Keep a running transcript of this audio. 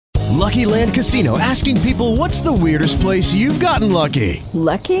Lucky Land Casino, asking people, what's the weirdest place you've gotten lucky?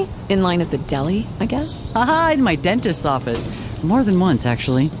 Lucky? In line at the deli, I guess? Aha, in my dentist's office. More than once,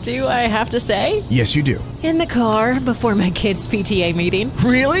 actually. Do I have to say? Yes, you do. In the car before my kids' PTA meeting.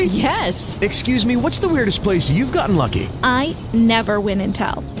 Really? Yes. Excuse me, what's the weirdest place you've gotten lucky? I never win and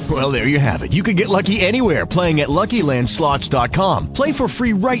tell. Well, there you have it. You can get lucky anywhere, playing at LuckyLandSlots.com. Play for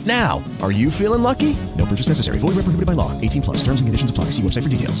free right now. Are you feeling lucky? No purchase necessary. Void where prohibited by law. 18 plus. Terms and conditions apply. See website for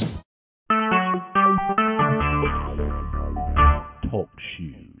details. Talk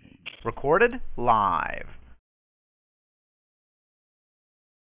shoes. Recorded live.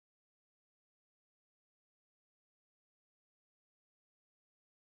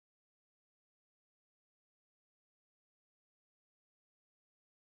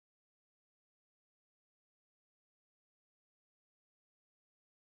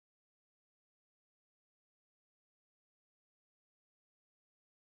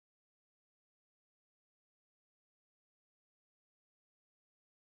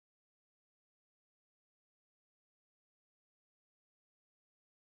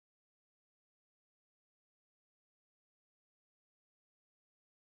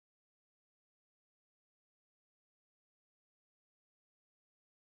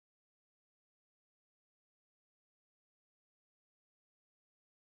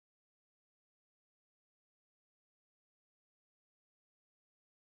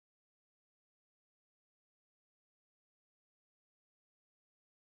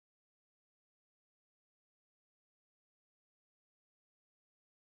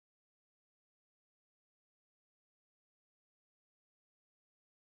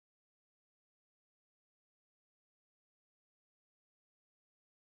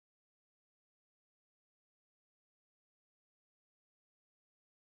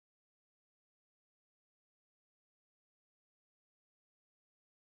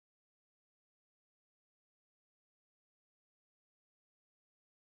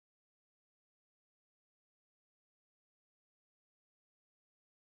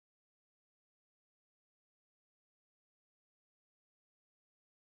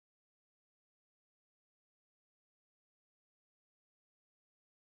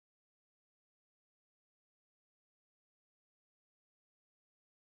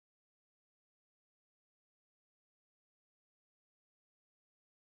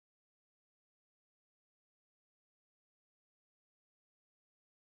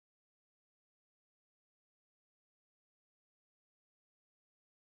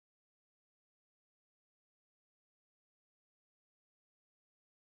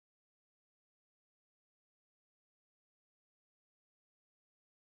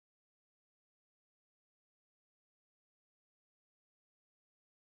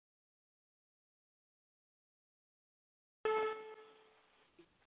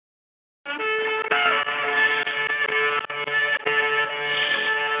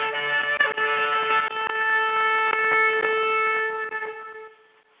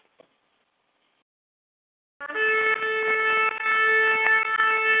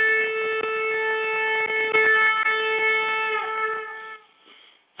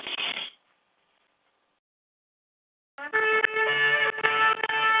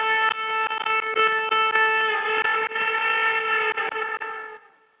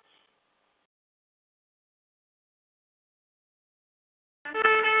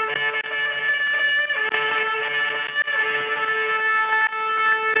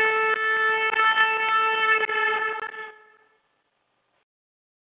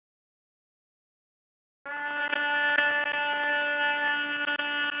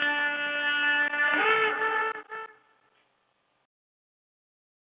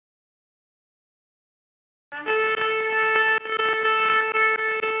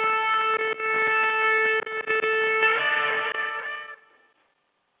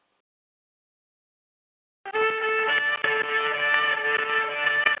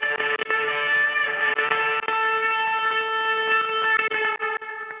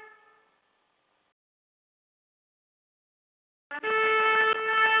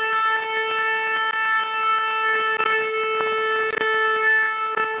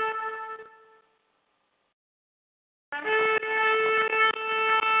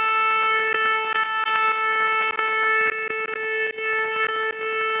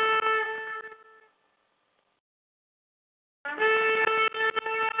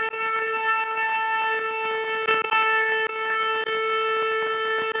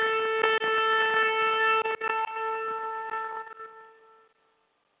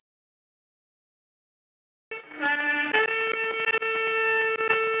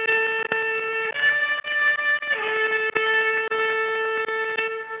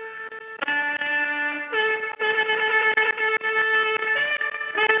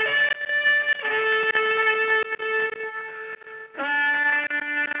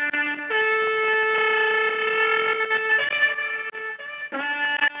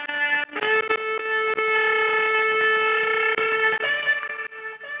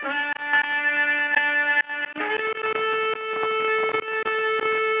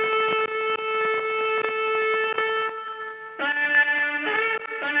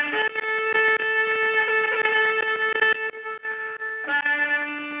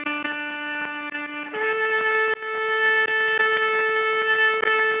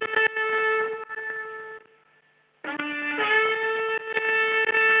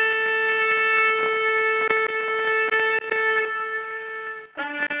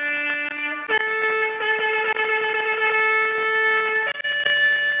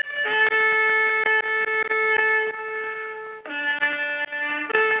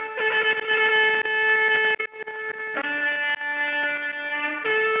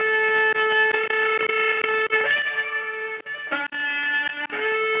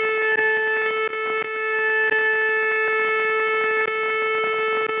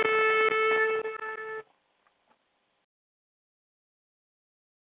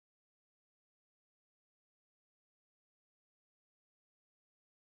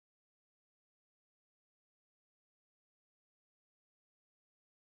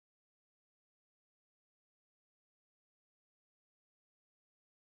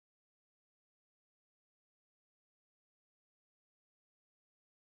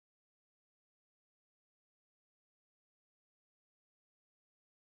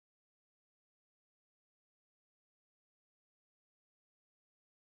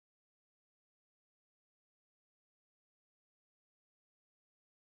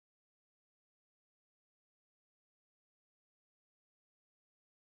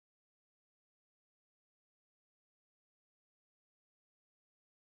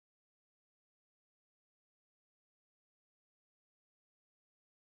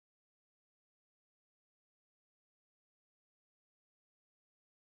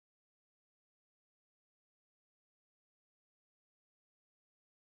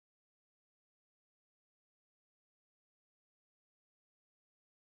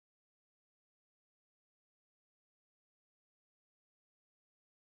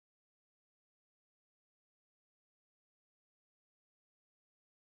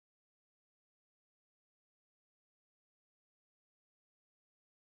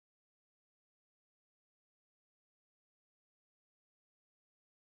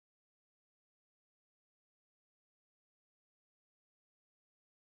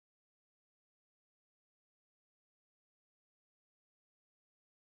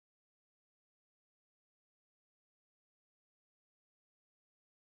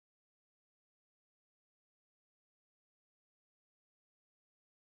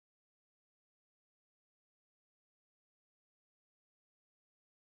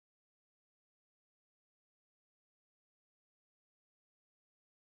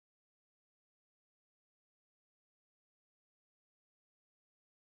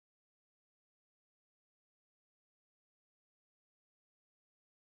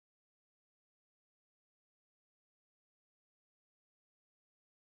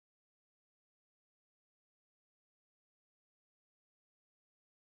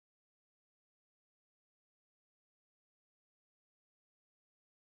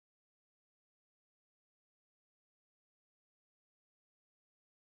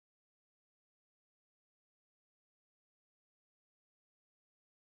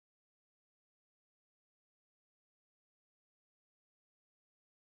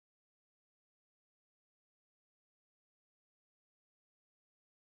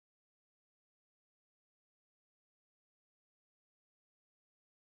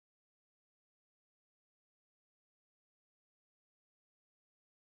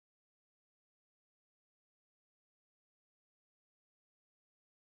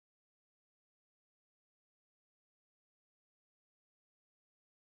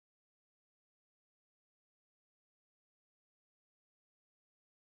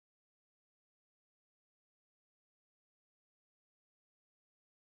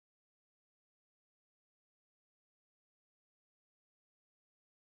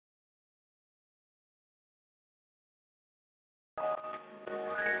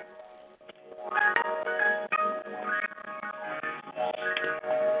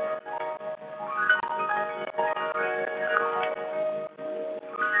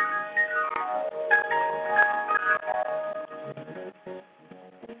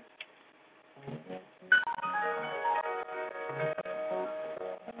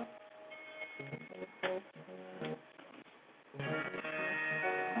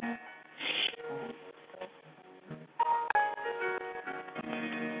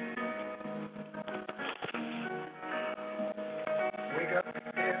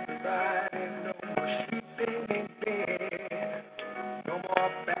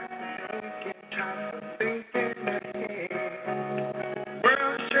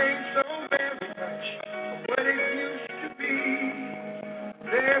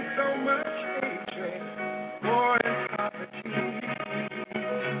 so much hatred, war and poverty.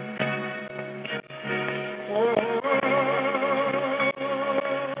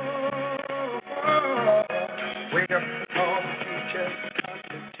 Oh, wake up all the teachers,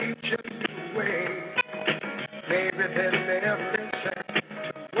 to teach us the way. Maybe then they'll listen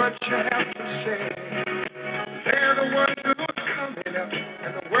to what you have to say. They're the ones who are coming up,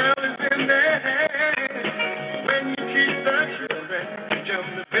 and the world is in their hands. When you teach the children, just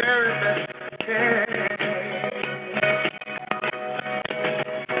the very best you can.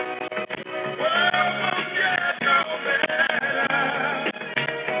 World won't get no better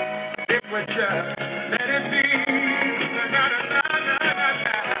if we just let it be.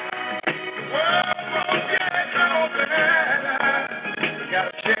 The world won't get no better. We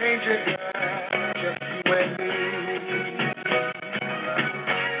gotta change it, just you and me.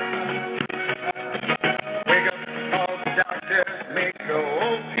 Wake up all the doctors, make the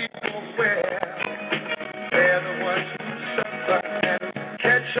old people well. They're the ones who suffer and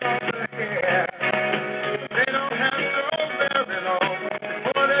catch all the hair. They don't have so very long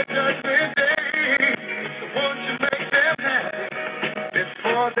before their judgment day. So won't you make them happy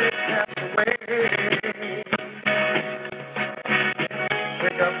before they pass away?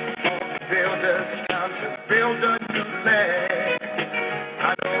 Wake up all the builders, time to build a new land. I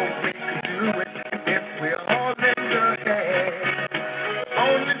know we could do it if we all lend a hand.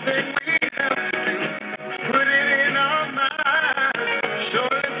 Only thing we have to do is put it in our minds.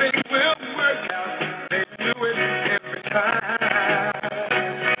 Surely things will work out. They do it every time.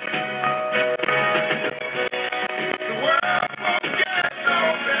 The world won't get no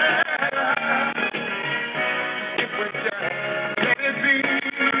better if we just let it be.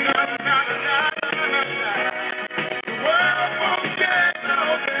 The world won't get no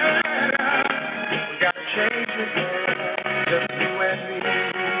better. We gotta change it, just you and me.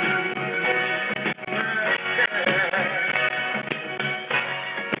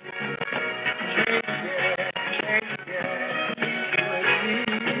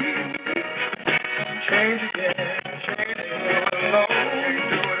 Change again, change again. Do it alone,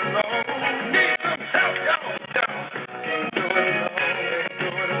 do it alone. Need some help, y'all. Can't do it alone, do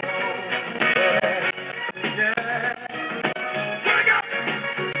it alone. Yeah, yeah. Wake up,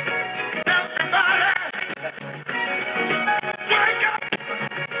 everybody. Wake up,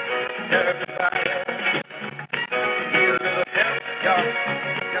 everybody. Need a little help, y'all.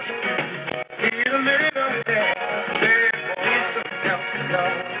 Need a little help. They want some help,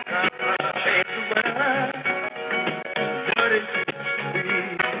 y'all. Change the world. What it used to be.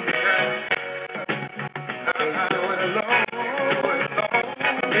 Do it alone, do it alone.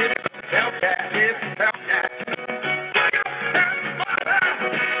 Need some help, yeah, need some help, yeah. Wake up, everybody.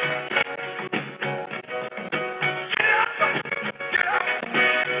 Get up, get up,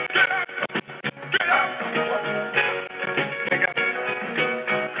 get up.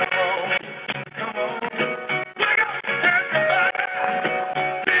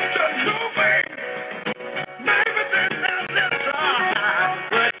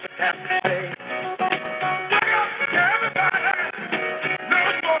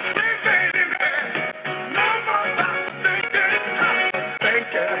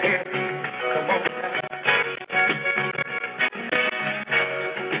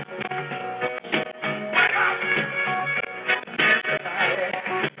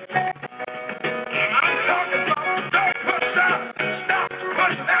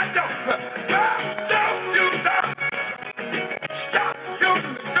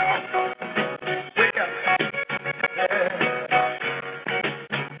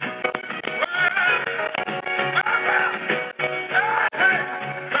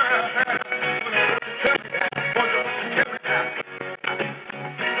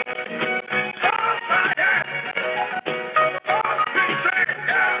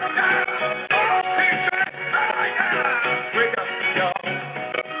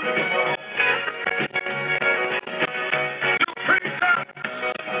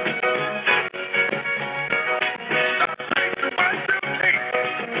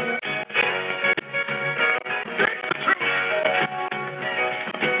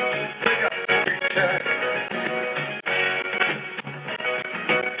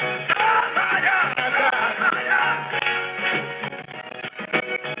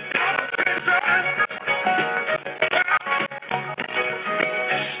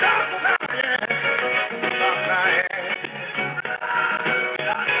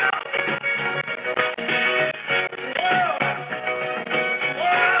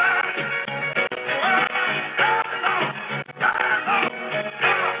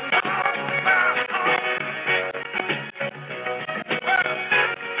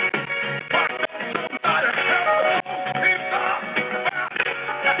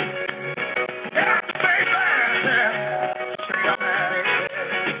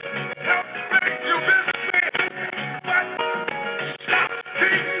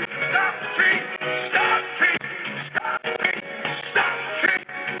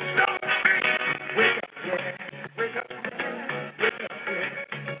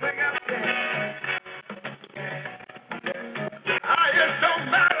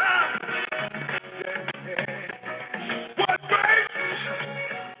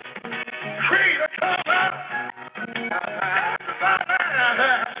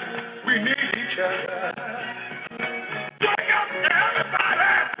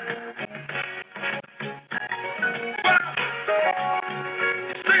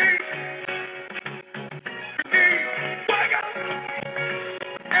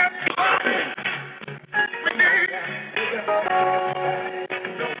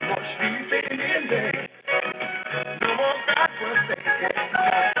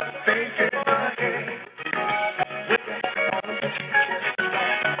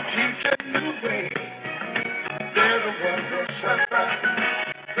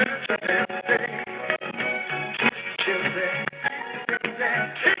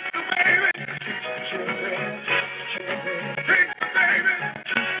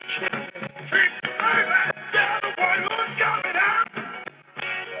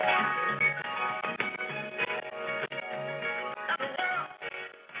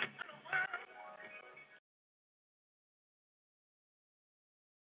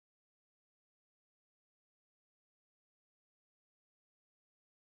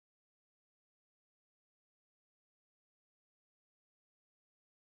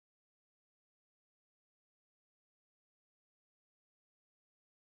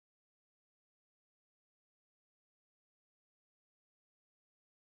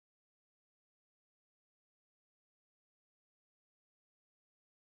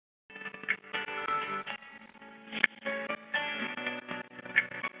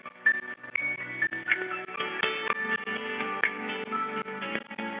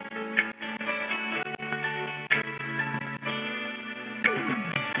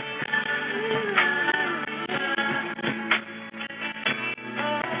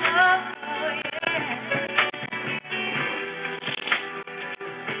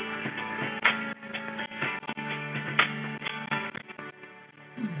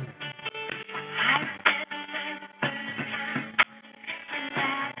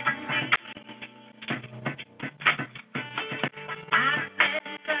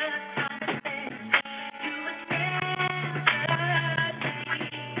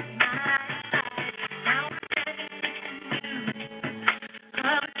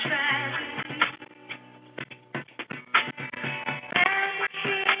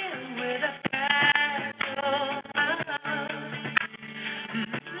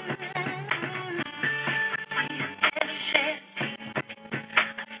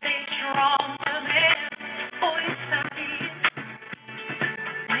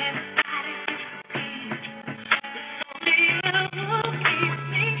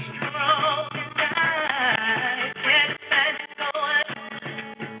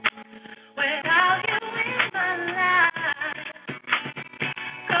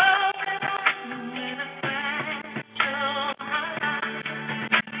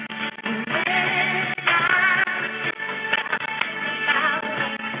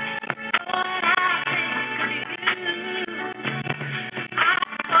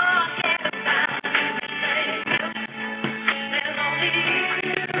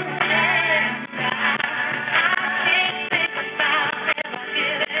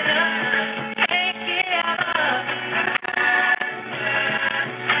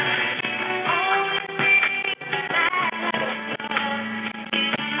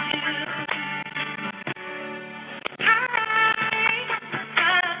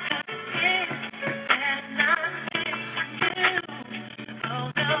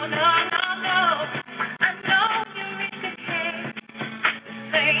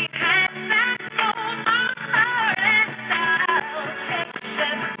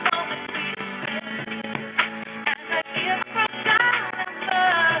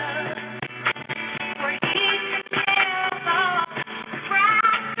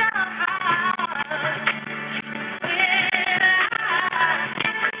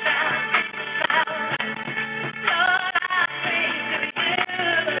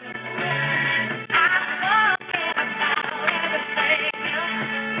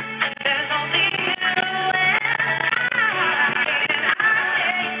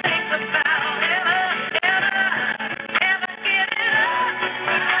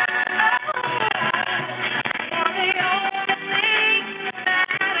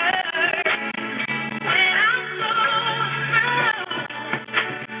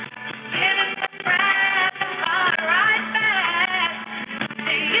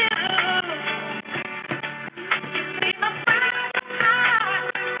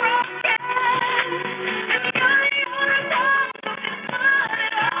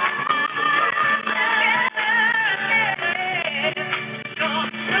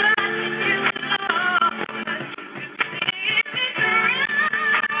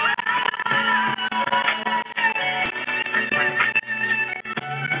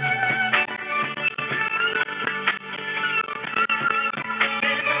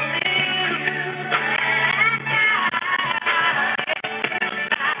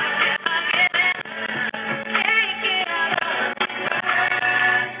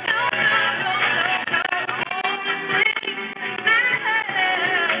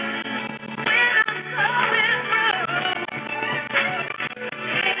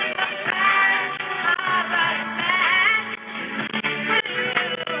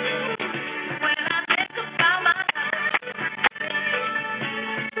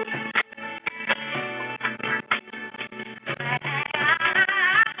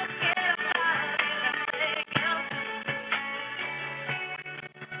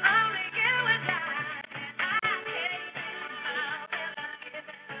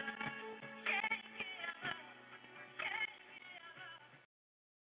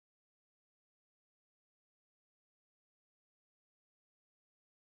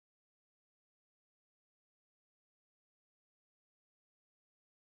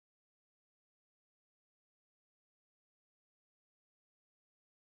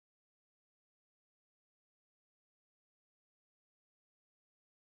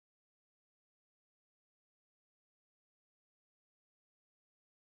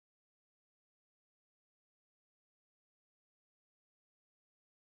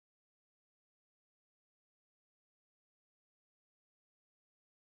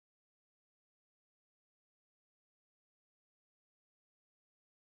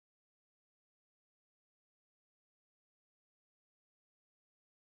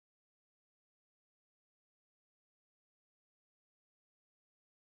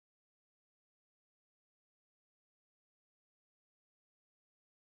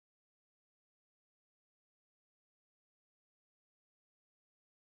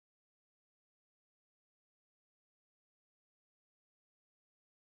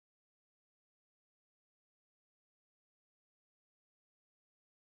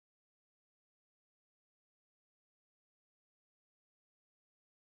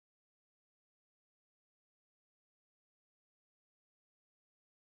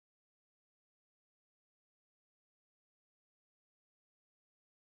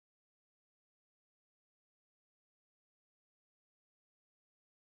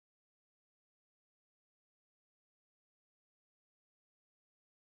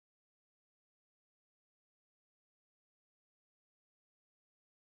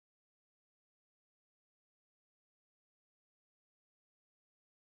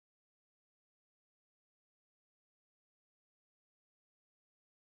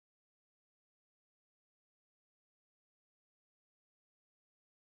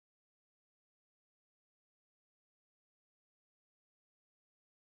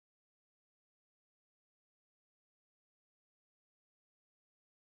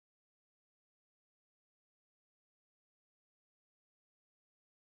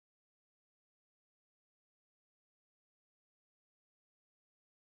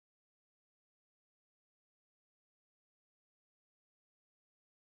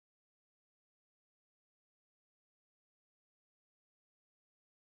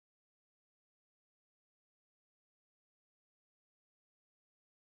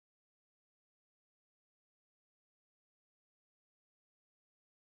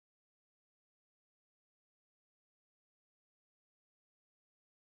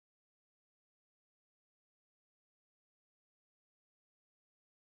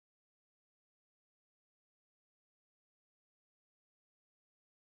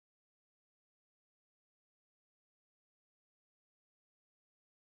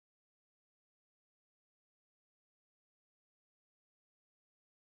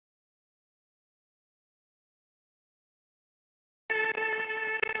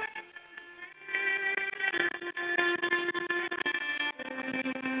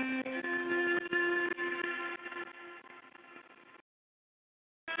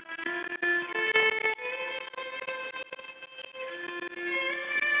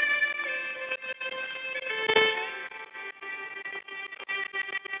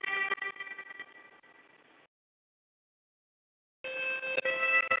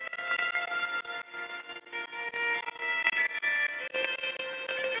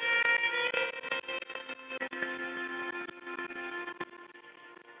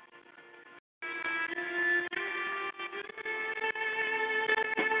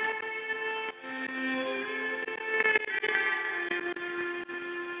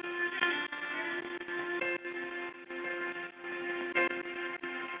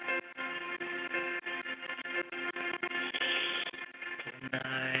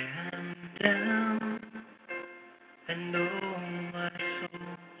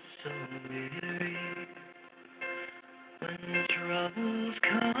 troubles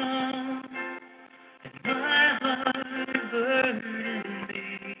come and my heart burning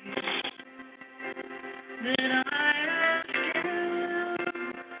me, then I am still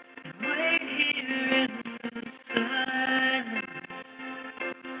and wait here in the silence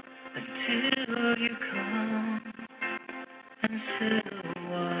until you come and sit a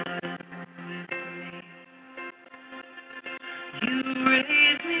while with me. You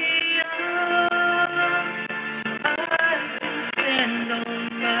raise me up so I can stand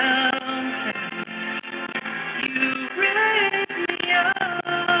on mountains. You raise me up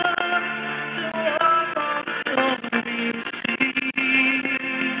to walk on stormy seas.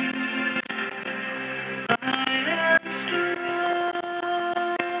 I am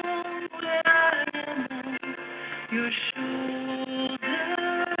strong when I am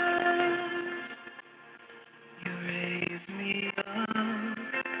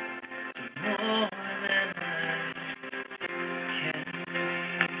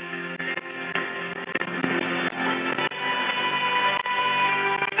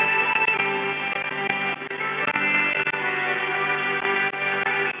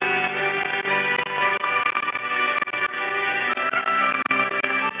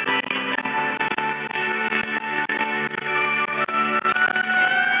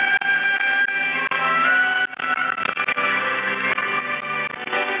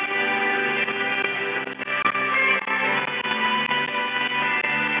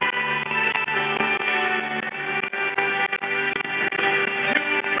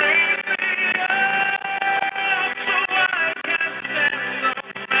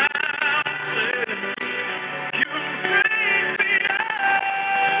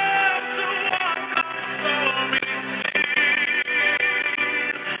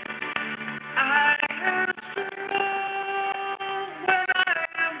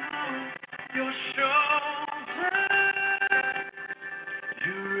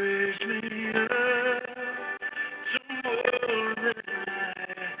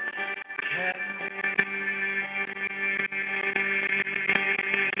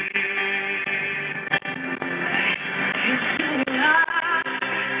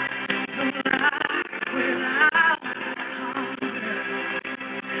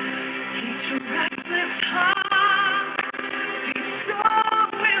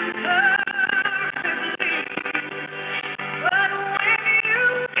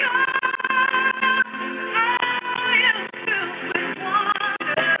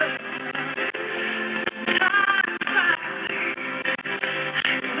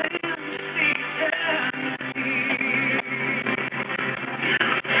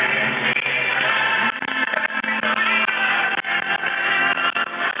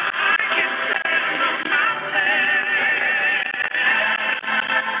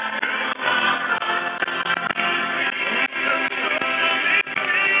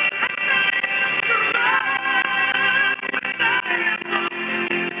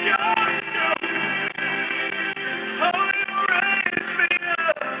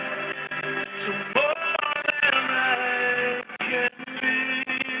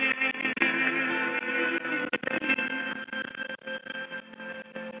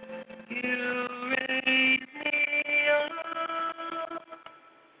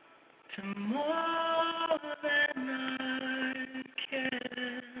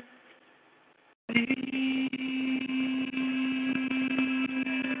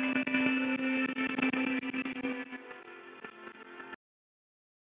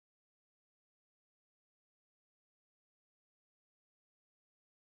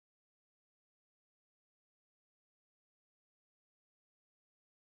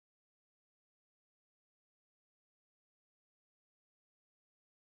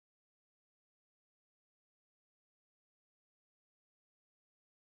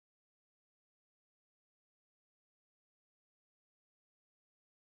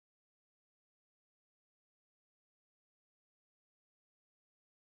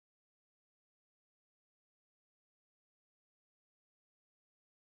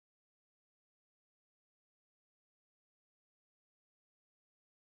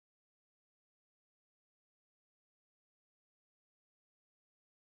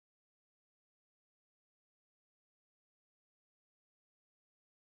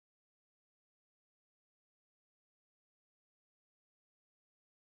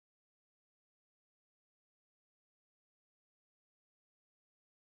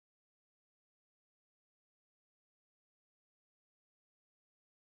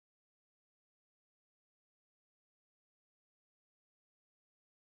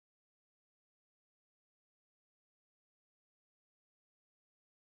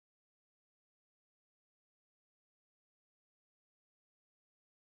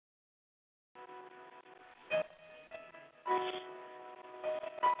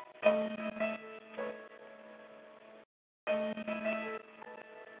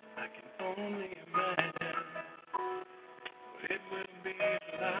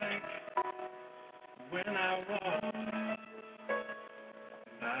like when I walk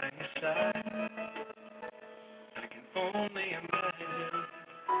by your side. I can only imagine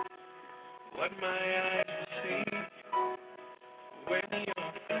what my eyes will see when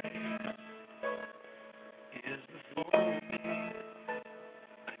your face is before me.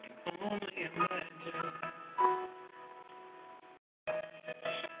 I can only imagine.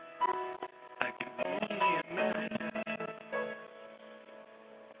 I can only imagine.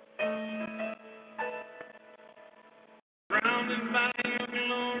 Surrounded by your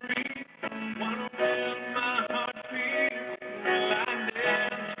glory, wanna feel my heart beat. Will I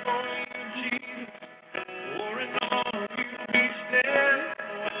dance for you, Jesus? Or in all you be still?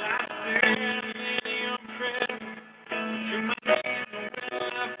 Will I stand in your presence? To my knees will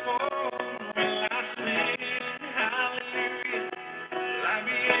I fall? Will I sing hallelujah? Will I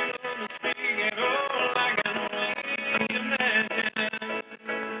be able to speak at all? I can only imagine.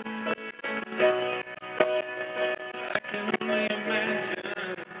 I can only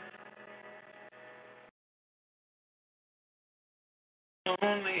imagine.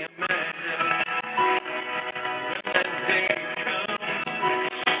 Only imagine when that day comes,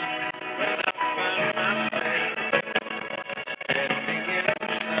 when I find myself standing in the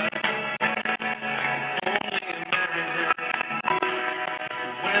sun. I can only imagine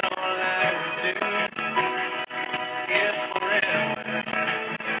when all I would do is forever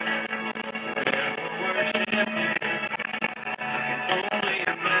worship you. I can only imagine. Only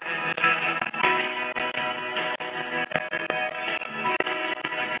imagine.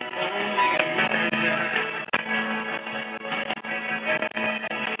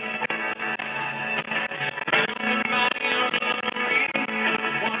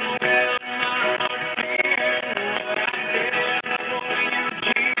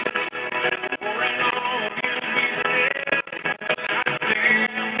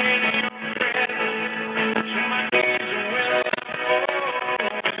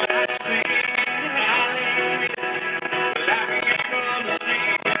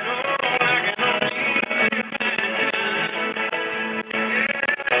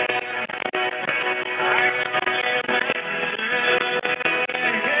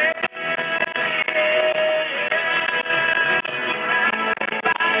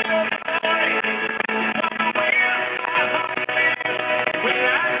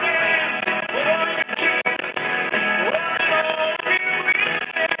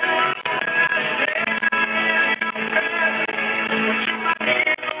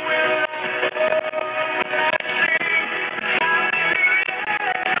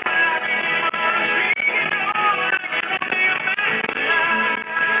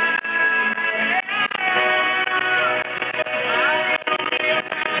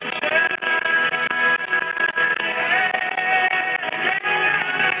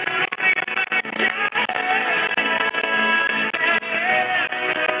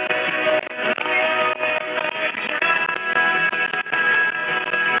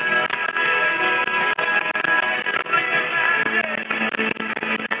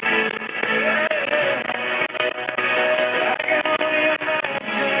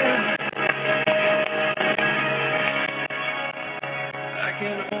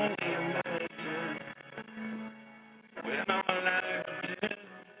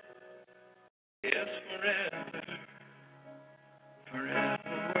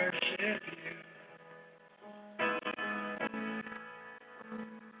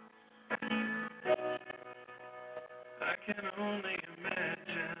 I can only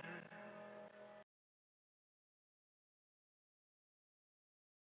imagine.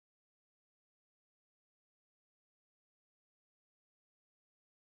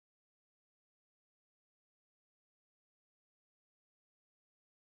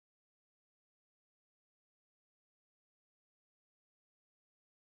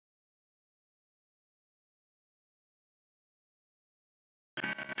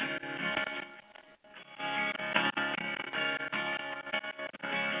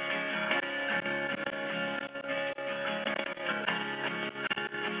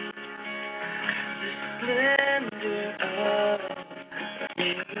 Splendor of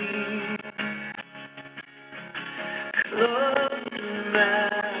me, clothed in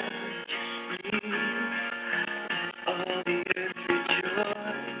majesty, all the earth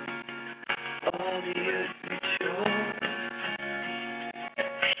rejoice, all the earth rejoice.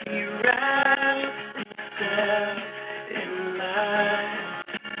 He wraps himself in light,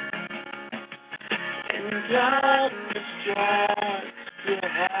 and darkness tries to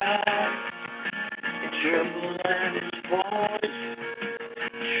hide. Tremble at his voice,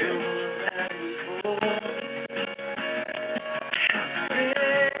 tremble at his voice.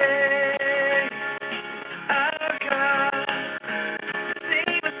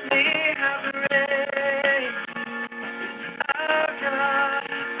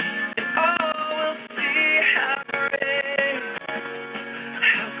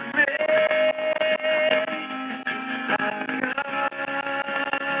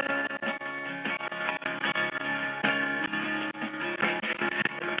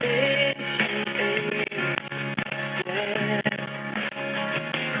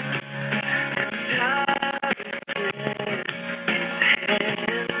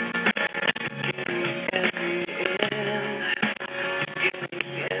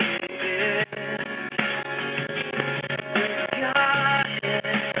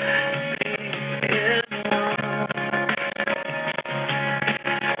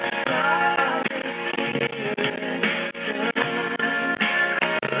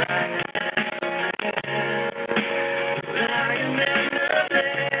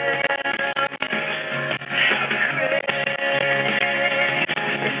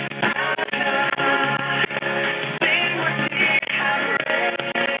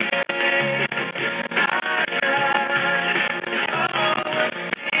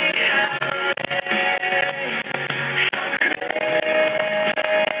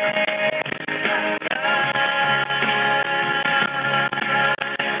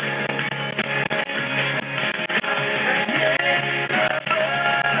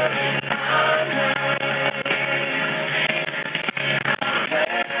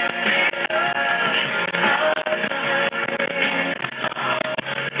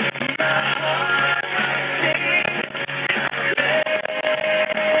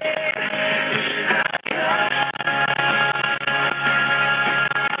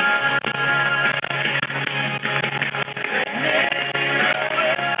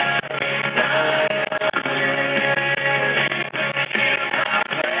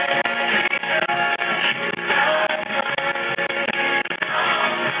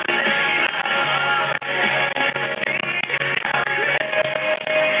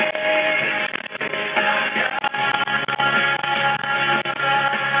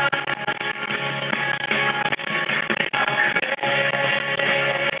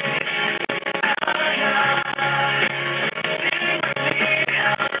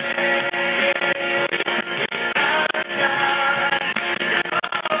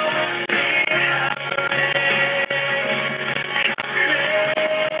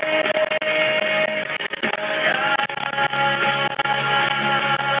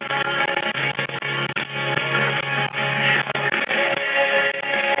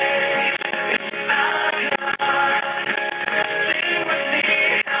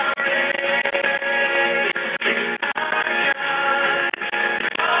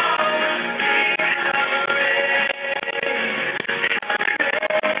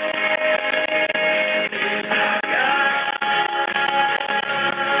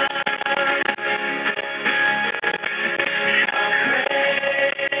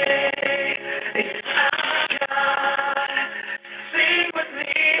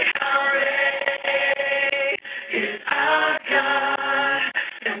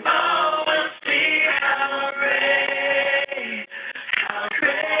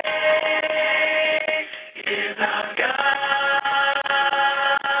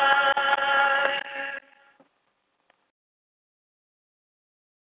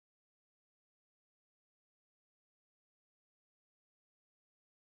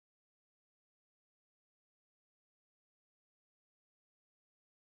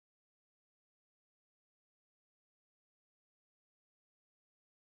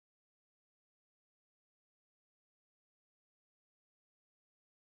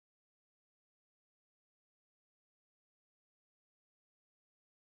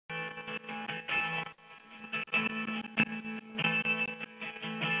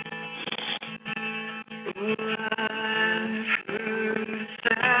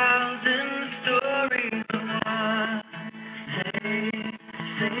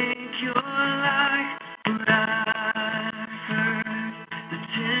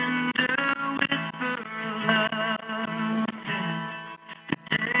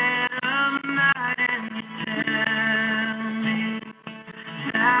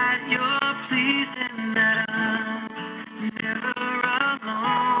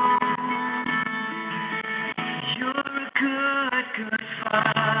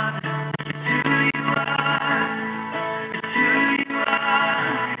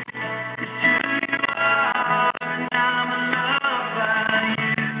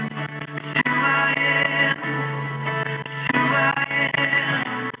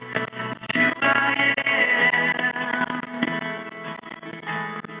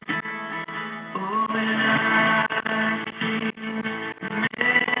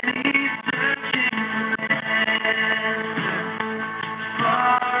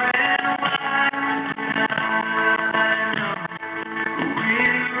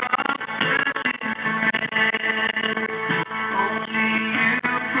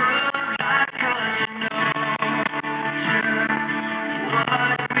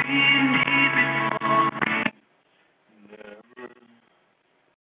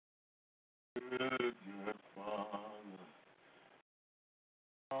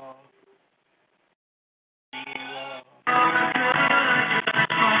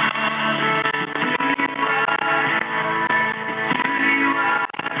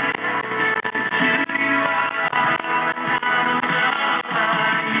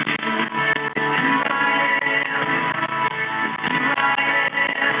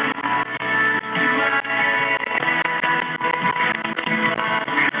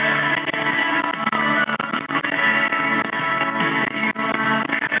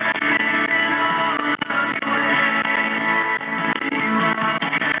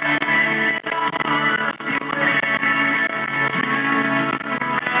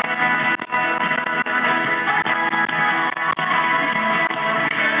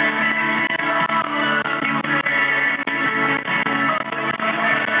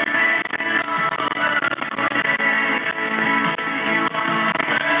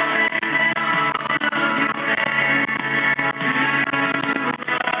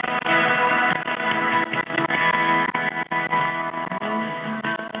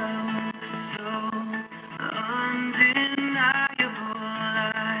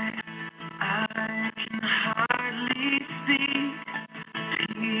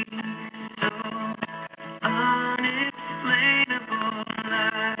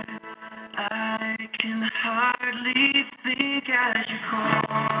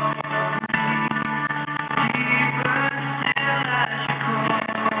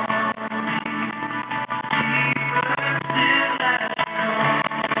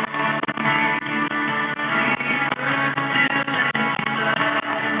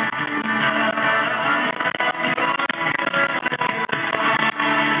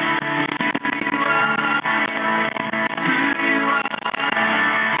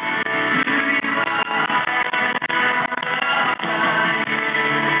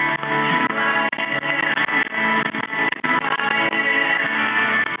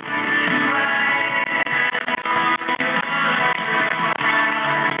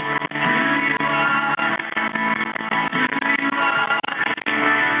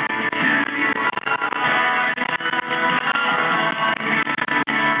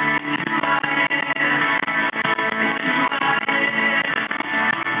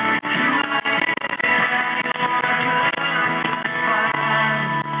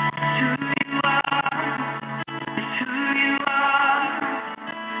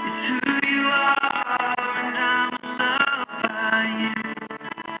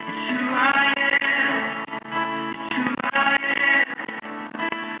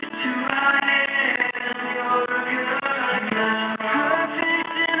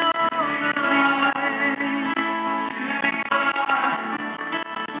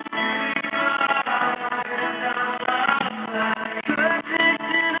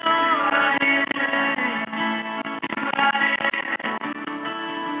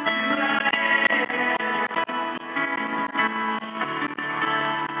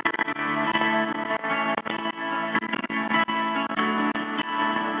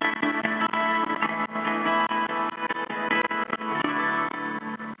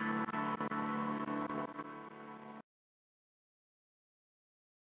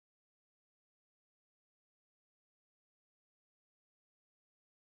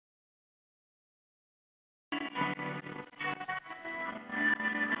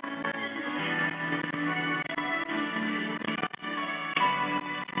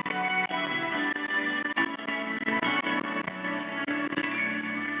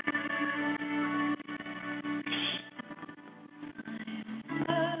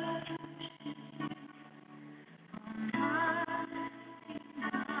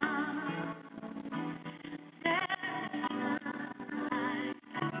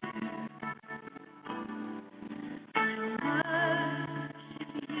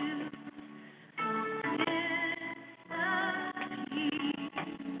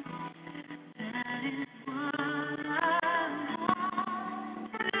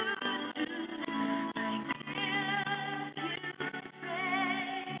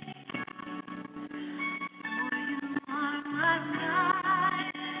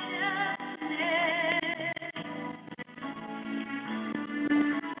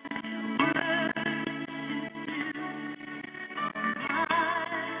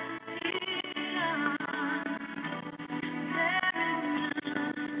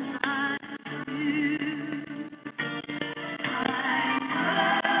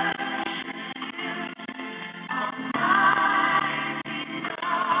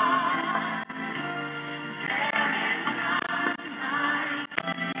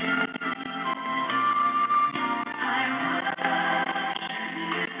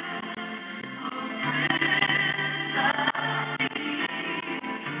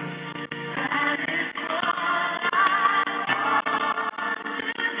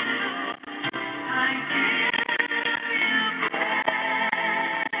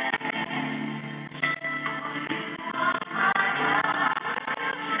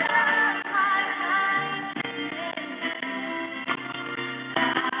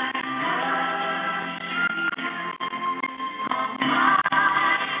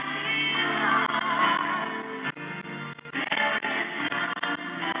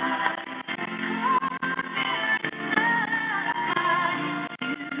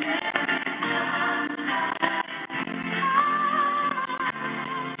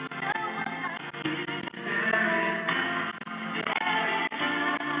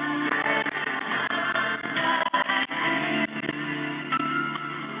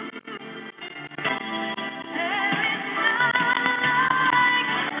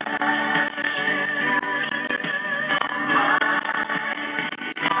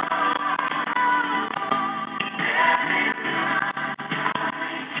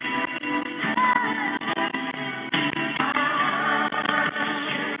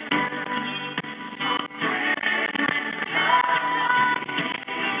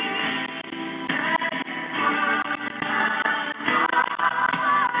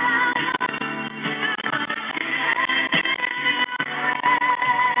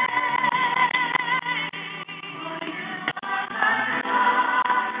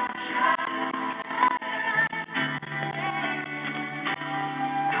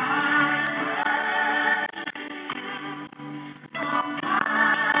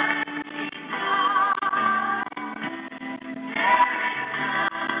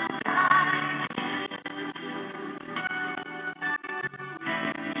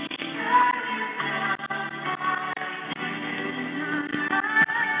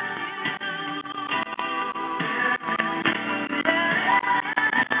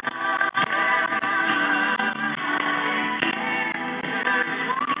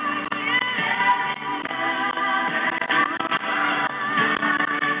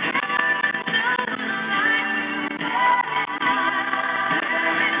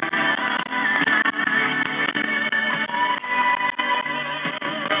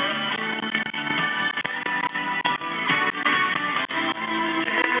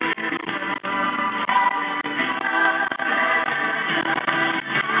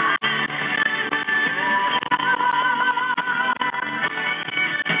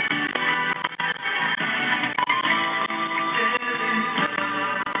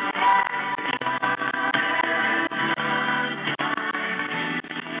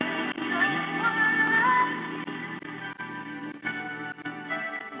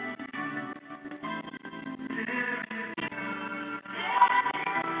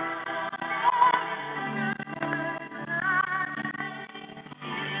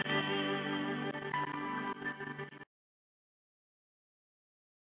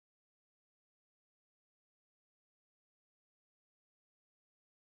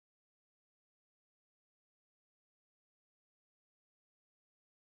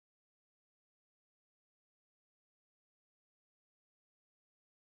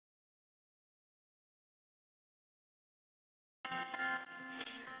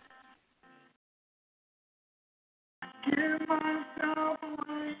 give myself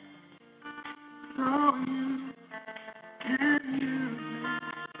away so you can use me.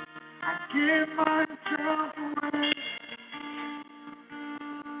 I give myself away.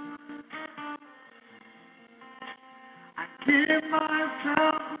 I give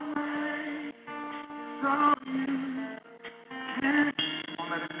myself away so you can.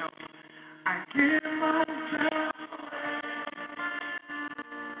 I'll let it know. I give myself away.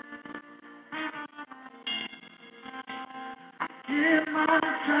 I give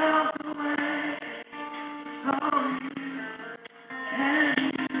myself away so you can.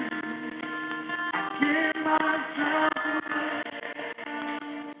 I give myself away.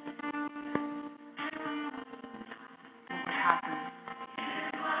 What would happen?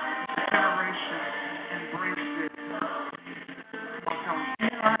 This generation embraced it. Come on, tell me.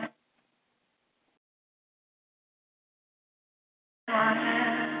 Here I am.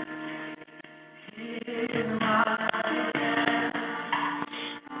 Here I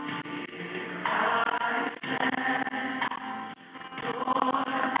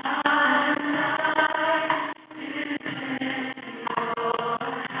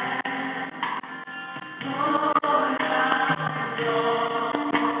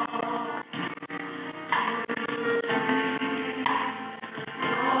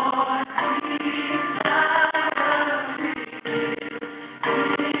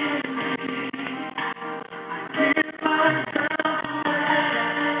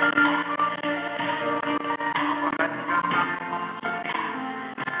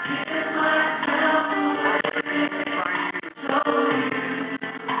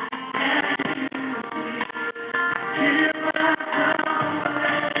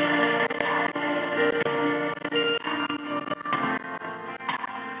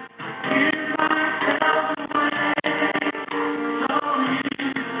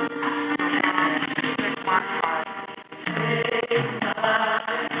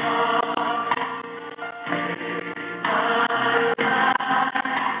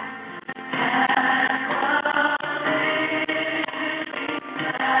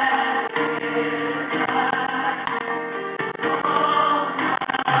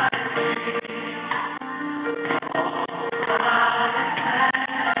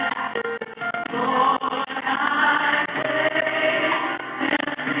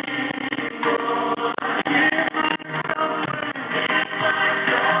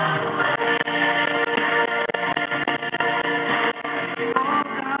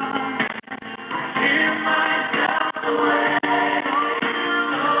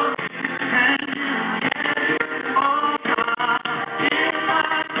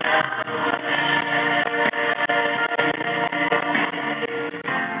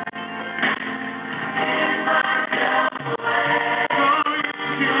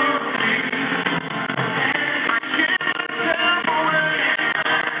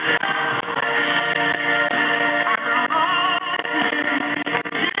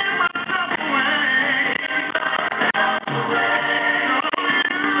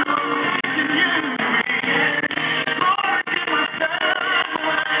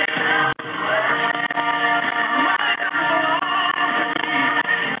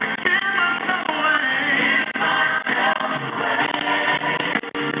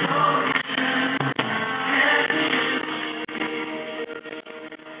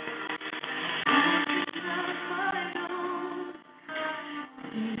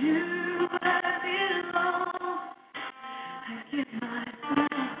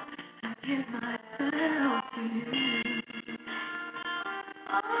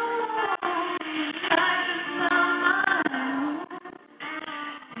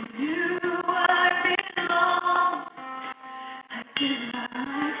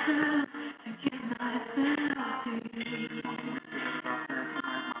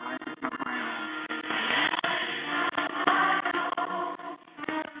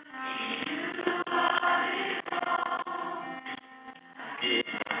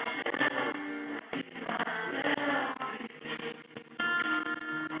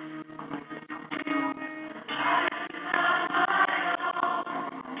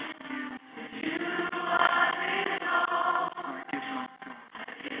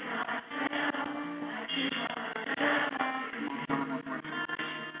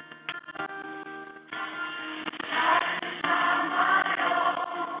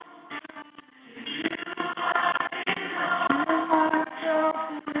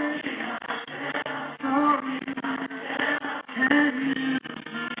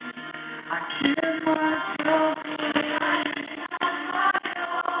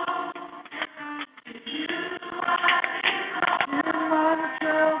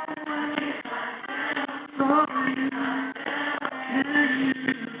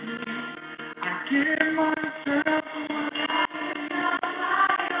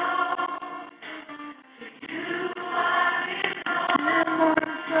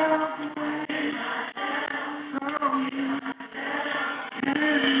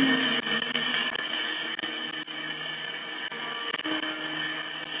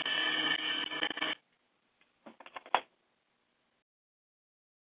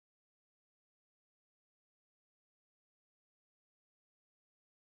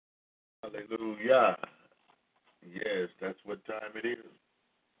Hallelujah. Yes, that's what time it is.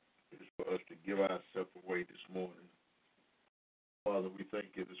 It's for us to give ourselves away this morning. Father, we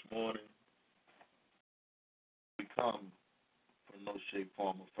thank you this morning. We come from no shape,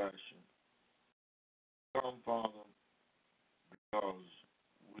 form, or fashion. Come, Father, because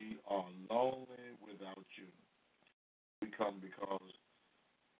we are lonely without you. We come because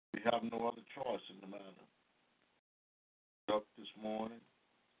we have no other choice in the matter. Up this morning,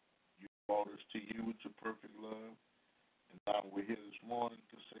 you brought us to you with your perfect love. And now we're here this morning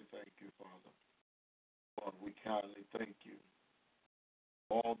to say thank you, Father. Lord, we kindly thank you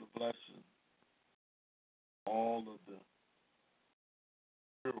for all the blessings, all of the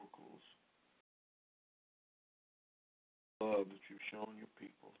miracles, love that you've shown your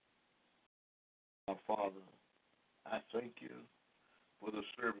people. Our Father, I thank you for the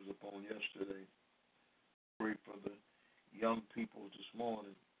service upon yesterday. Pray for the young people this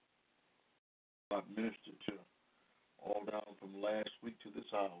morning. I've ministered to all down from last week to this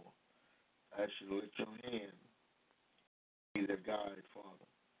hour. I ask you to let your hand be their guide, Father.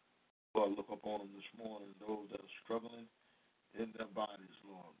 Lord, look upon them this morning, those that are struggling in their bodies,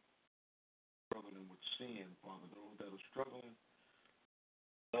 Lord. Struggling with sin, Father. Those that are struggling,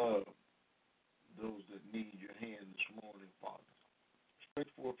 those that need your hand this morning, Father. Stretch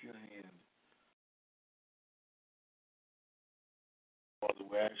forth your hand. Father,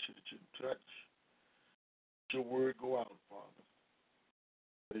 we ask you that you touch. Let your word go out, Father.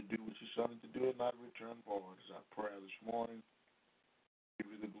 Let it do what you sent it to do and not return forward. Is our prayer this morning.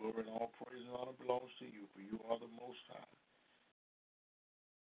 Give you the glory and all praise and honor belongs to you, for you are the Most High.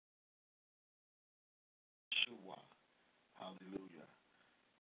 Yeshua. Hallelujah.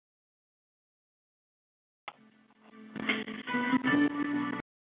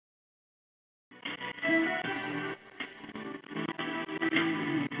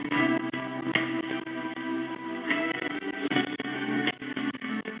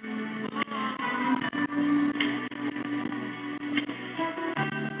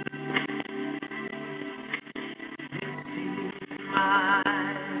 My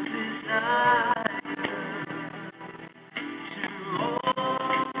desire to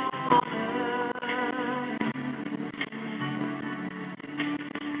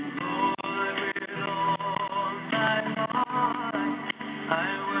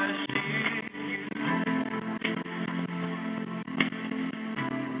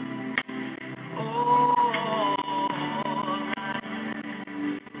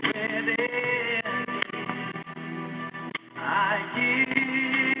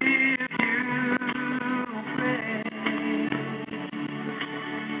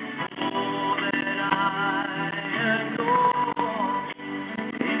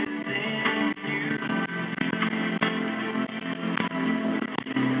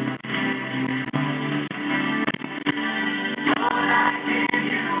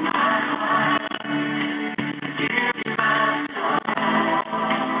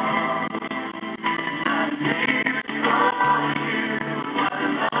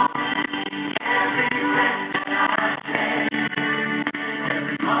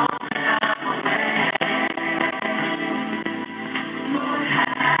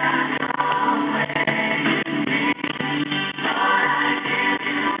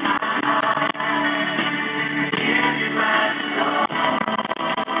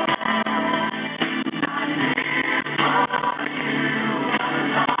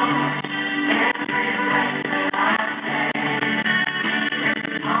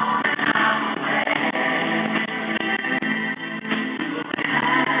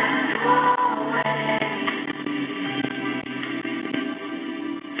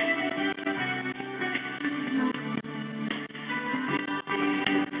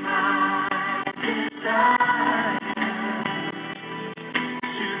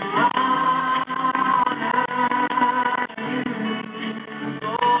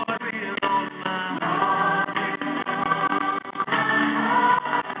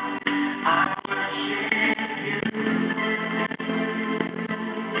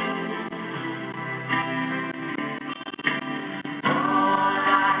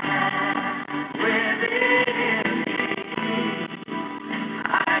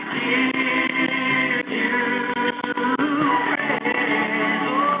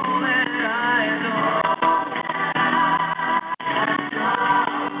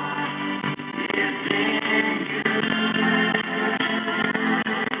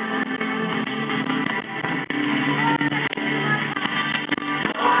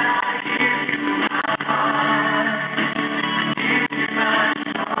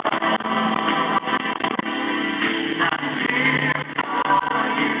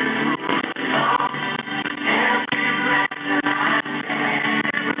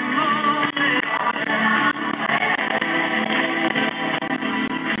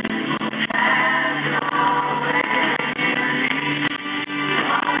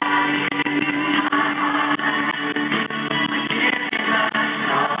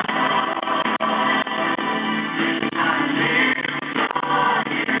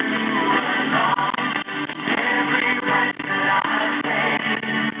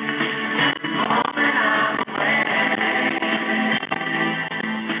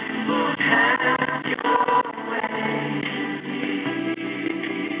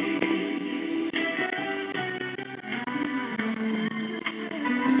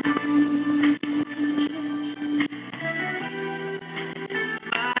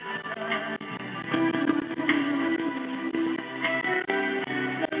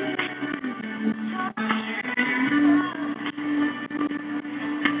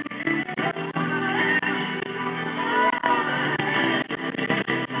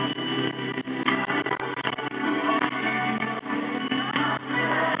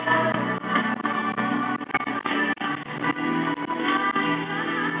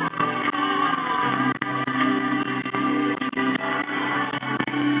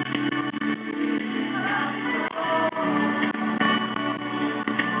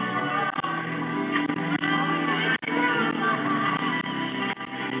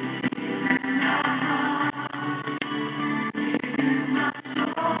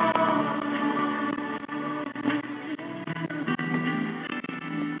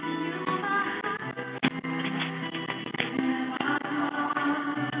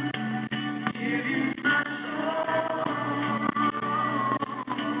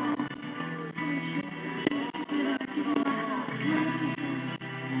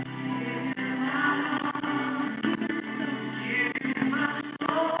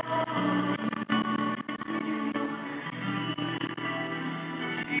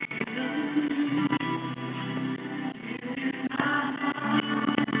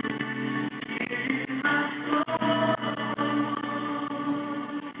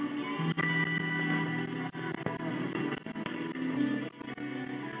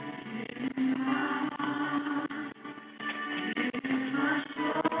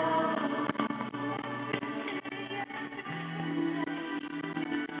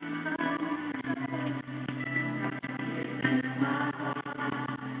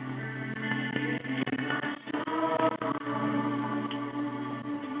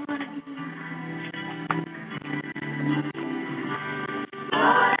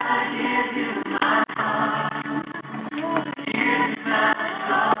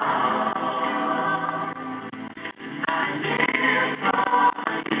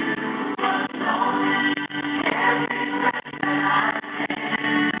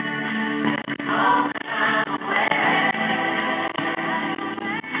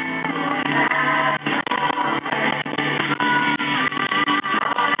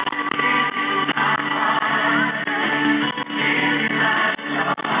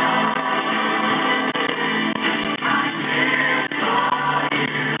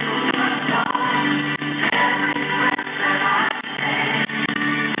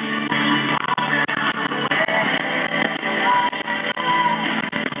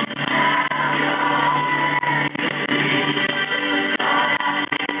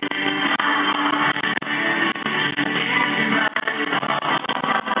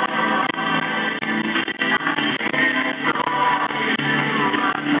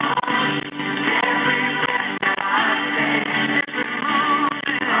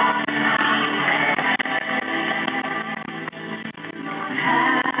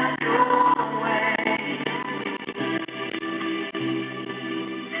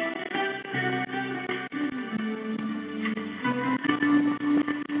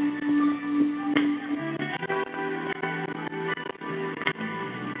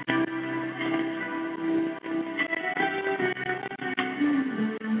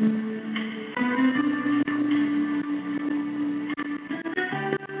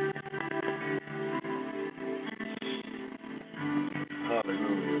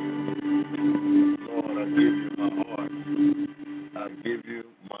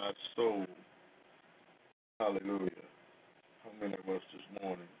Hallelujah. How many of us this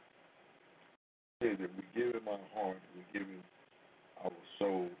morning say that we give him our heart, we give him our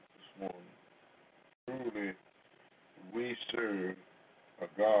soul this morning? Truly, we serve a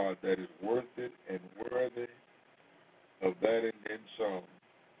God that is worth it and worthy of that and then some.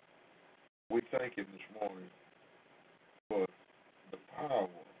 We thank him this morning for the power.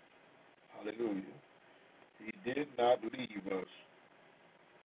 Hallelujah. He did not leave us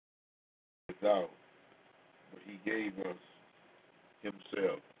without, but he gave us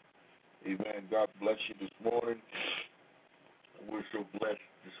himself. Amen. God bless you this morning. We're so blessed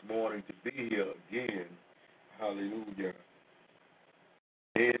this morning to be here again. Hallelujah.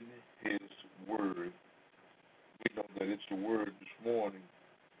 In his word. We know that it's the word this morning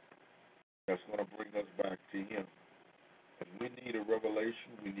that's going to bring us back to him. And we need a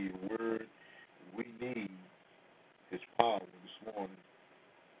revelation. We need a word. We need his power this morning.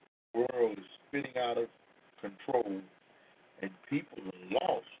 The world is spinning out of control, and people are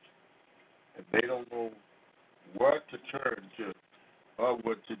lost, and they don't know what to turn to or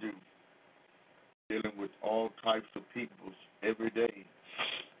what to do. Dealing with all types of peoples every day,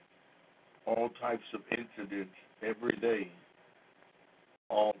 all types of incidents every day,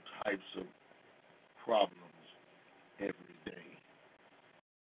 all types of problems every day.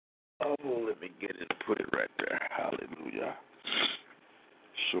 Oh, let me get it and put it right there. Hallelujah.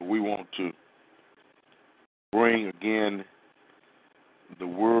 So we want to bring again the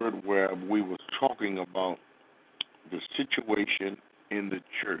word where we were talking about the situation in the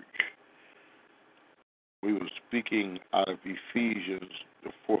church. We were speaking out of Ephesians,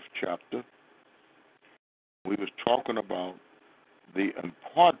 the 4th chapter. We was talking about the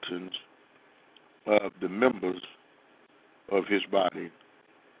importance of the members of his body.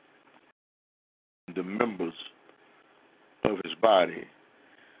 The members of his body.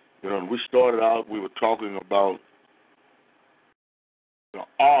 You know, when we started out, we were talking about the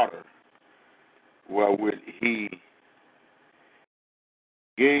order wherewith he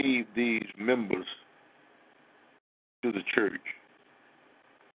gave these members to the church.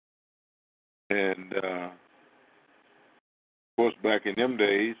 And, of course, back in them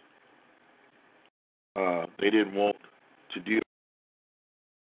days, they didn't want to deal.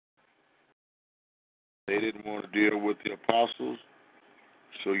 They didn't want to deal with the apostles,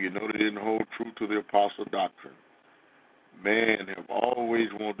 so you know they didn't hold true to the apostle doctrine. Men have always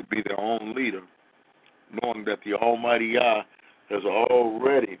wanted to be their own leader, knowing that the Almighty Yah has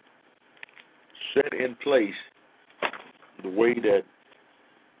already set in place the way that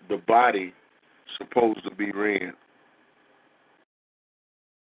the body is supposed to be ran.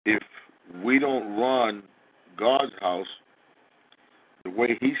 If we don't run God's house the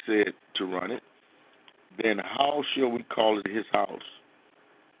way he said to run it, then how shall we call it his house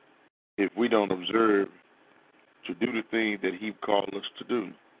if we don't observe to do the things that he called us to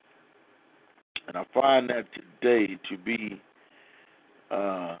do? And I find that today to be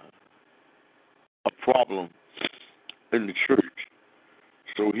a problem in the church.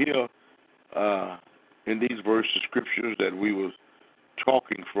 So here, in these verses, scriptures that we was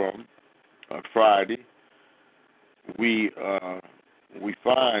talking from Friday, we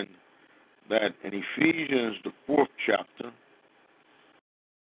find that in Ephesians, the 4th chapter,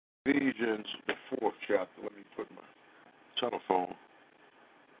 let me put my telephone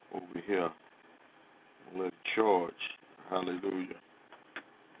over here. Let it charge. Hallelujah.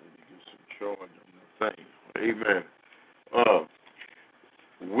 Let me get some charge on the thing. Amen.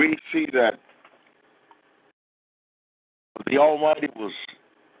 We see that the Almighty was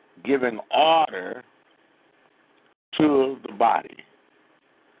giving order to the body.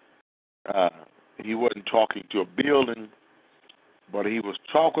 He wasn't talking to a building, but he was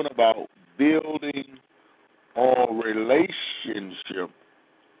talking about building a relationship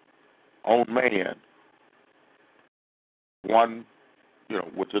on man, one,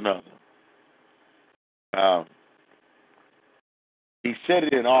 with another. He set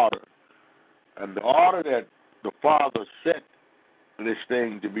it in order, and the order that the Father set this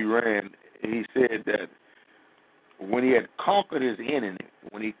thing to be ran, he said that when he had conquered his enemy,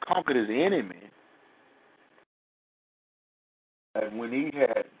 and when he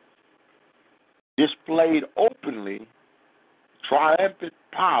had displayed openly triumphant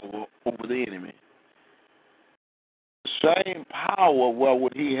power over the enemy, the same power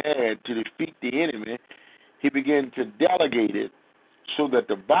wherewith he had to defeat the enemy, he began to delegate it so that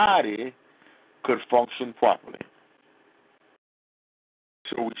the body could function properly.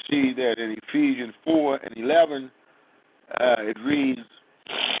 So we see that in Ephesians 4 and 11, it reads,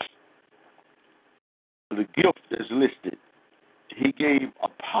 the gift is listed. He gave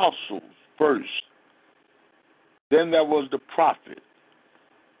apostles first, Then there was the prophet.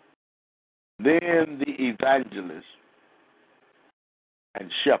 Then the evangelist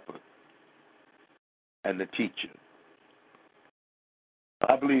and shepherd and the teacher.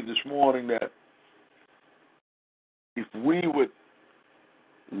 I believe this morning that if we would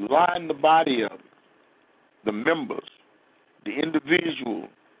line the body up, the members, the individual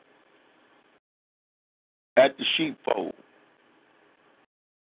at the sheepfold,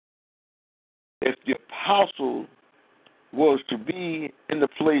 if the apostle was to be in the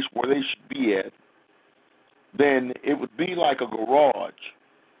place where they should be at, then it would be like a garage.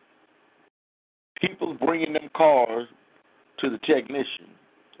 People bringing them cars to the technician.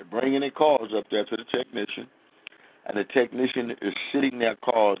 They're bringing their cars up there to the technician, and the technician is sitting their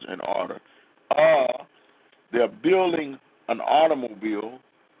cars in order. They're building an automobile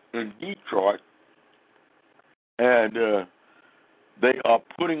in Detroit, and they are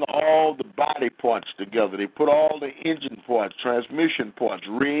putting all the body parts together. They put all the engine parts, transmission parts,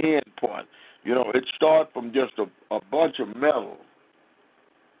 rear end parts. You know, it starts from just a bunch of metal.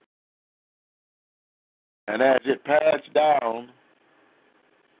 And as it passed down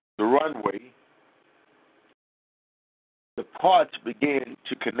the runway, the parts began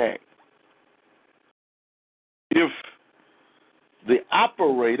to connect. If the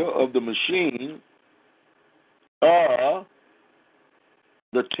operator of the machine or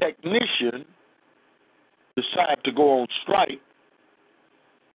the technician decide to go on strike,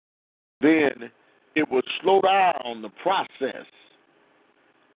 then it would slow down the process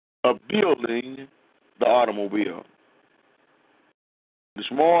of building the automobile. This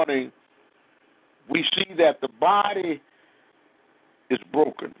morning, we see that the body is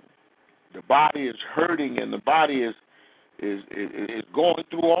broken. The body is hurting, and the body is going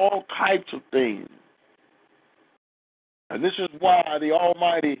through all types of things. And this is why the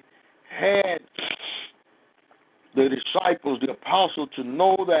Almighty had the disciples, the apostles, to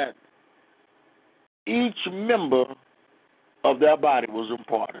know that each member of their body was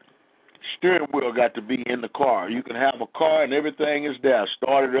important. Steering wheel got to be in the car. You can have a car and everything is there.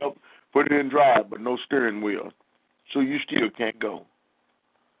 Start it up, put it in drive, but no steering wheel. So you still can't go.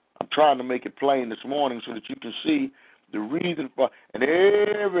 I'm trying to make it plain this morning so that you can see the reason for, and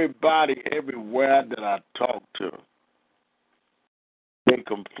everybody everywhere that I talk to, they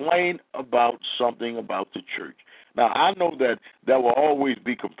complain about something about the church. Now, I know that there will always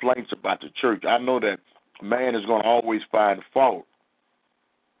be complaints about the church. I know that man is going to always find fault.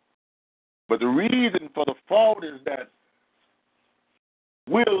 But the reason for the fault is that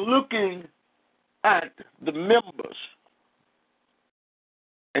we're looking at the members.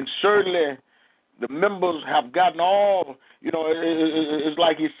 And certainly the members have gotten all, it's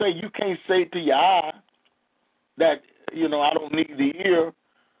like you say, you can't say to your eye that, I don't need the ear,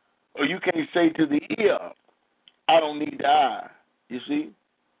 or you can't say to the ear, I don't need the eye, you see.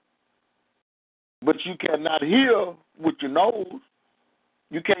 But you cannot hear with your nose.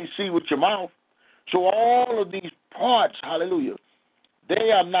 You can't see with your mouth. So all of these parts, hallelujah,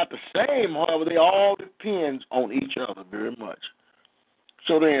 they are not the same. However, they all depend on each other very much.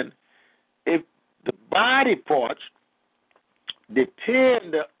 So then, if the body parts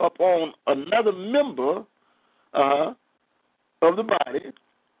depend upon another member of the body,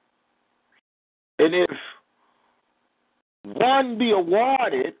 and if one be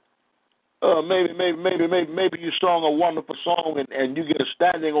awarded, maybe you sung a wonderful song and you get a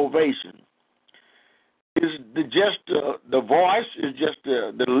standing ovation. Is just the voice? Is just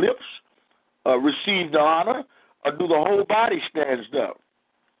the lips receive the honor, or do the whole body stands up?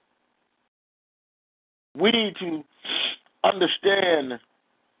 We need to understand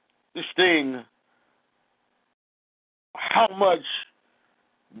this thing, how much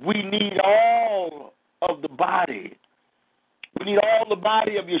we need all of the body. We need all the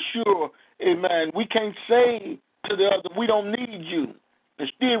body of Yeshua. Amen. We can't say to the other, we don't need you.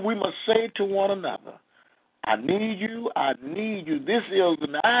 Instead, we must say to one another, I need you, I need you. This is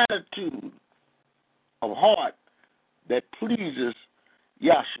an attitude of heart that pleases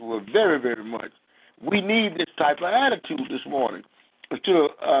Yahshua very, very much. We need this type of attitude this morning to,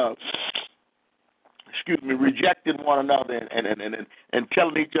 rejecting one another and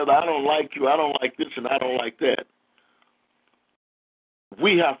telling each other, I don't like you, I don't like this, and I don't like that.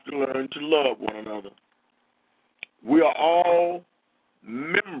 We have to learn to love one another. We are all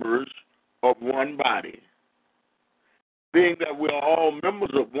members of one body. Being that we are all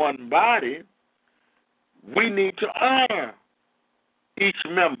members of one body, we need to honor each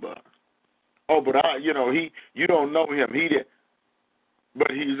member. Oh, but you don't know him.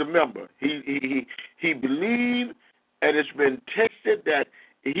 But he's a member. He believed, and it's been tested that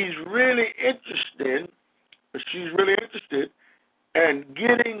he's really interested she's really interested in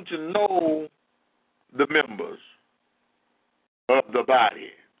getting to know the members of the body.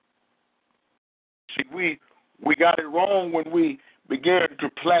 See, we got it wrong when we began to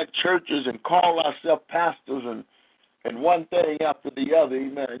plant churches and call ourselves pastors and one thing after the other.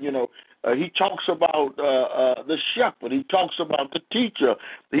 Amen. He talks about the shepherd. He talks about the teacher.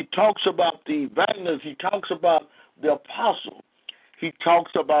 He talks about the evangelist. He talks about the apostle. He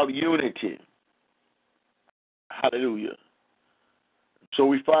talks about unity. Hallelujah. So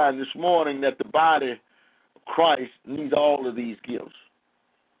we find this morning that the body of Christ needs all of these gifts.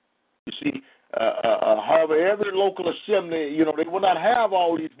 You see, however, every local assembly, they will not have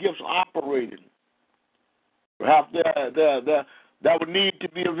all these gifts operating. Perhaps there would need to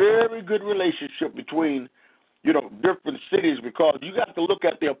be a very good relationship between, different cities, because you got to look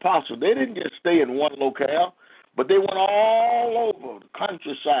at the apostles. They didn't just stay in one locale, but they went all over the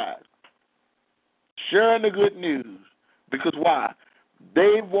countryside sharing the good news. Because why?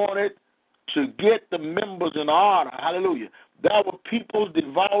 They wanted to get the members in order. Hallelujah. There were people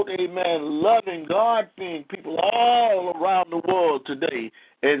devout, amen, loving, God-fearing people all around the world today,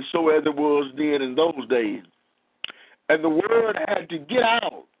 and so as it was then in those days. And the word had to get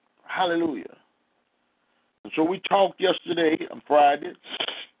out. Hallelujah. And so we talked yesterday on Friday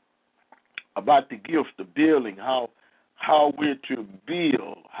about the gift of building, how we're to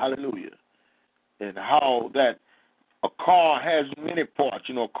build. Hallelujah. And how that a car has many parts.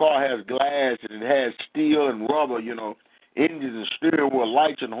 A car has glass and it has steel and rubber, engines and steering wheel,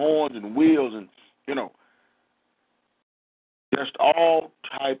 lights and horns and wheels and, just all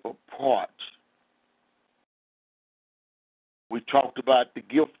type of parts. We talked about the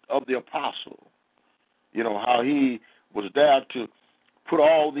gift of the apostle, how he was there to put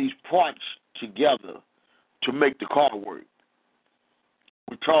all these parts together to make the car work.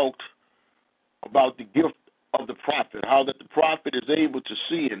 We talked about the gift of the prophet, how that the prophet is able to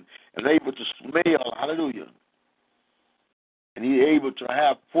see and able to smell, hallelujah. And he's able to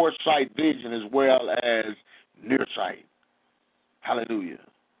have foresight vision as well as nearsight. Hallelujah.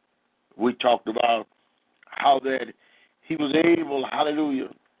 We talked about how that he was able, hallelujah,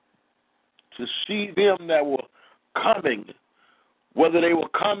 to see them that were coming, whether they were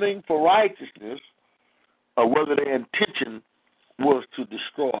coming for righteousness or whether their intention was to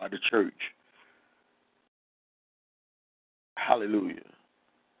destroy the church. Hallelujah.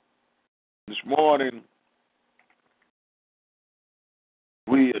 This morning,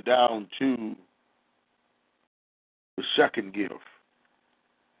 we are down to the second gift,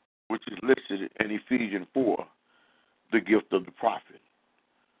 which is listed in Ephesians 4, the gift of the prophet.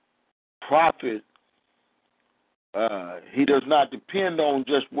 Prophet, he does not depend on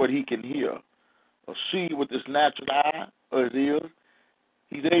just what he can hear or see with his natural eye or his ears.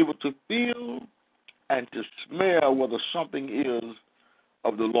 He's able to feel and to smell whether something is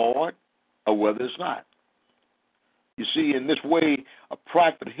of the Lord or whether it's not. You see, in this way, a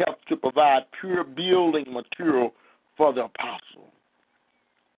prophet helps to provide pure building material for the apostle.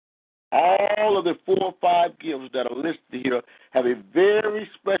 All of the 4 or 5 gifts that are listed here have a very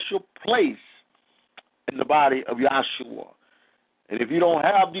special place in the body of Yahshua. And if you don't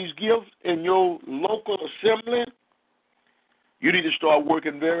have these gifts in your local assembly, you need to start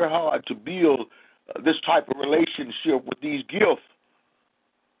working very hard to build this type of relationship with these gifts.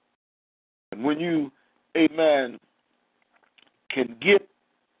 And when you, amen, can get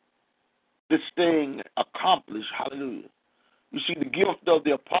this thing accomplished, hallelujah. You see, the gift of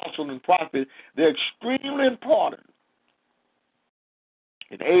the apostle and prophet, they're extremely important.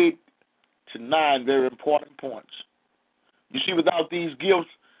 And 8 to 9 very important points. You see, without these gifts,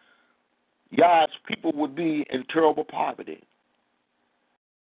 God's people would be in terrible poverty.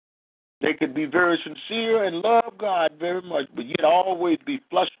 They could be very sincere and love God very much, but yet always be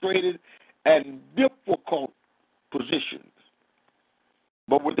frustrated and difficult positions.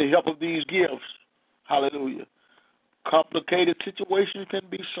 But with the help of these gifts, hallelujah, complicated situations can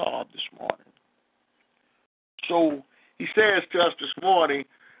be solved this morning. So he says to us this morning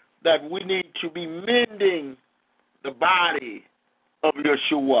that we need to be mending the body of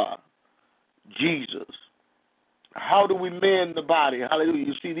Yeshua, Jesus. How do we mend the body? Hallelujah.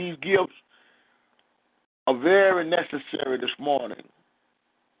 You see, these gifts are very necessary this morning.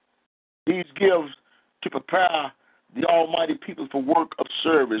 These gifts to prepare the almighty people for work of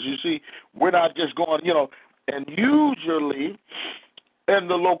service. You see, we're not just going, and usually in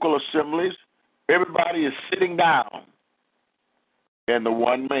the local assemblies, everybody is sitting down and the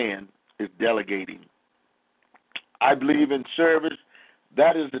one man is delegating. I believe in service,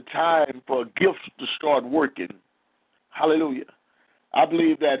 that is the time for gifts to start working. Hallelujah. I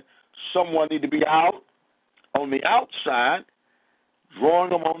believe that someone need to be out on the outside, drawing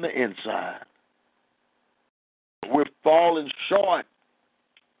them on the inside. We're falling short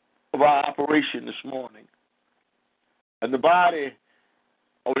of our operation this morning. And the body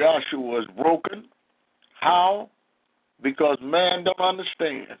of Yahshua was broken. How? Because man don't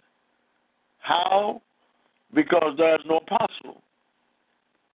understand. How? Because there's no apostle.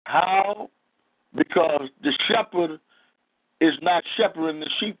 How? Because the shepherd is not shepherding the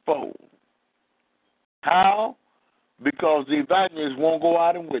sheepfold. How? Because the evangelists won't go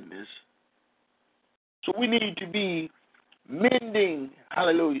out and witness. So we need to be mending,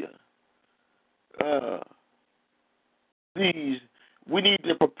 hallelujah, we need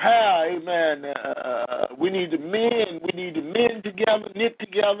to prepare, amen. We need to mend together, knit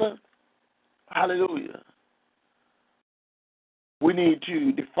together, hallelujah. We need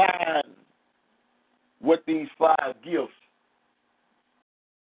to define what these 5 gifts,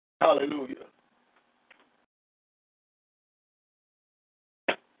 hallelujah.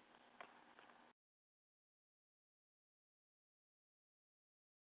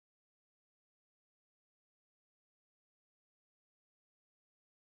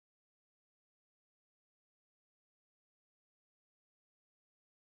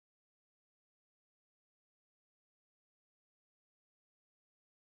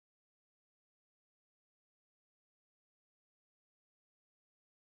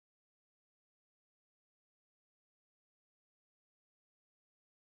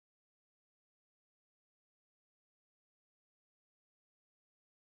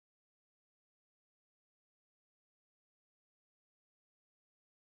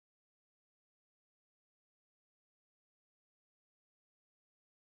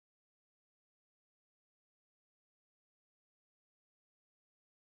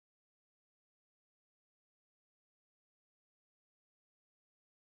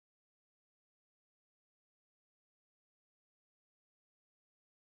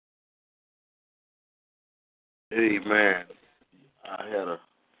 Amen. I had a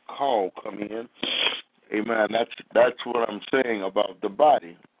call come in. Amen. That's what I'm saying about the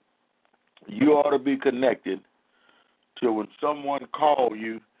body. You ought to be connected to when someone calls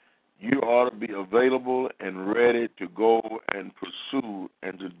you, you ought to be available and ready to go and pursue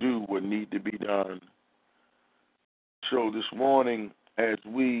and to do what need to be done. So this morning, as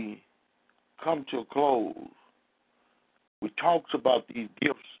we come to a close, we talked about these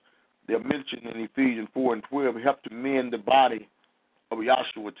gifts. They're mentioned in Ephesians 4 and 12. We have to mend the body of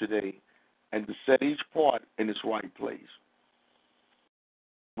Yahshua today and to set each part in its right place.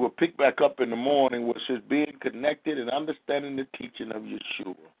 We'll pick back up in the morning where it says being connected and understanding the teaching of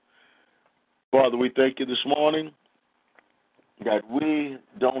Yeshua. Father, we thank you this morning that we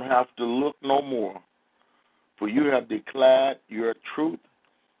don't have to look no more, for you have declared your truth,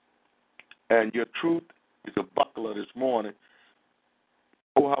 and your truth is a buckler this morning.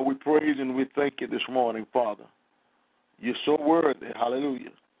 Oh, how we praise and we thank you this morning, Father. You're so worthy.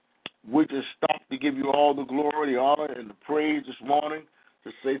 Hallelujah. We just stop to give you all the glory, the honor, and the praise this morning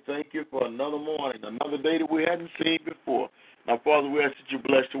to say thank you for another morning, another day that we hadn't seen before. Now, Father, we ask that you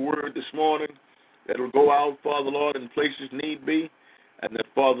bless the word this morning, that it will go out, Father, Lord, in places need be, and that,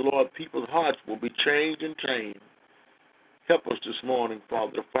 Father, Lord, people's hearts will be changed and changed. Help us this morning,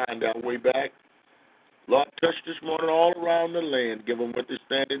 Father, to find our way back. Lord, touch this morning all around the land. Give them what they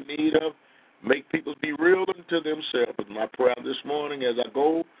stand in need of. Make people be real unto themselves. My prayer this morning as I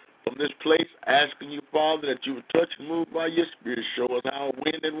go from this place, asking you, Father, that you would touch and move by your Spirit. Show us how,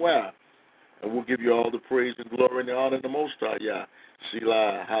 when, and where. And we'll give you all the praise and glory and the honor and the most high, Yah.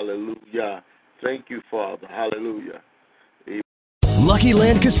 Selah, hallelujah. Thank you, Father. Hallelujah. Lucky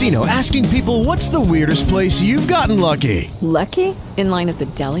Land Casino, asking people, what's the weirdest place you've gotten lucky? Lucky? In line at the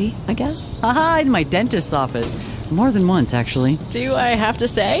deli, I guess? Aha, in my dentist's office. More than once, actually. Do I have to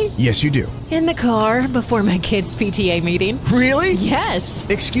say? Yes, you do. In the car before my kids' PTA meeting. Really? Yes.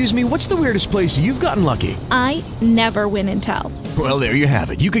 Excuse me, what's the weirdest place you've gotten lucky? I never win and tell. Well, there you have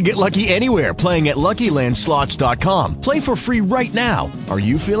it. You can get lucky anywhere, playing at LuckyLandSlots.com. Play for free right now. Are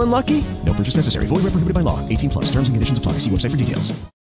you feeling lucky? No purchase necessary. Void where prohibited by law. 18+. Terms and conditions apply. See website for details.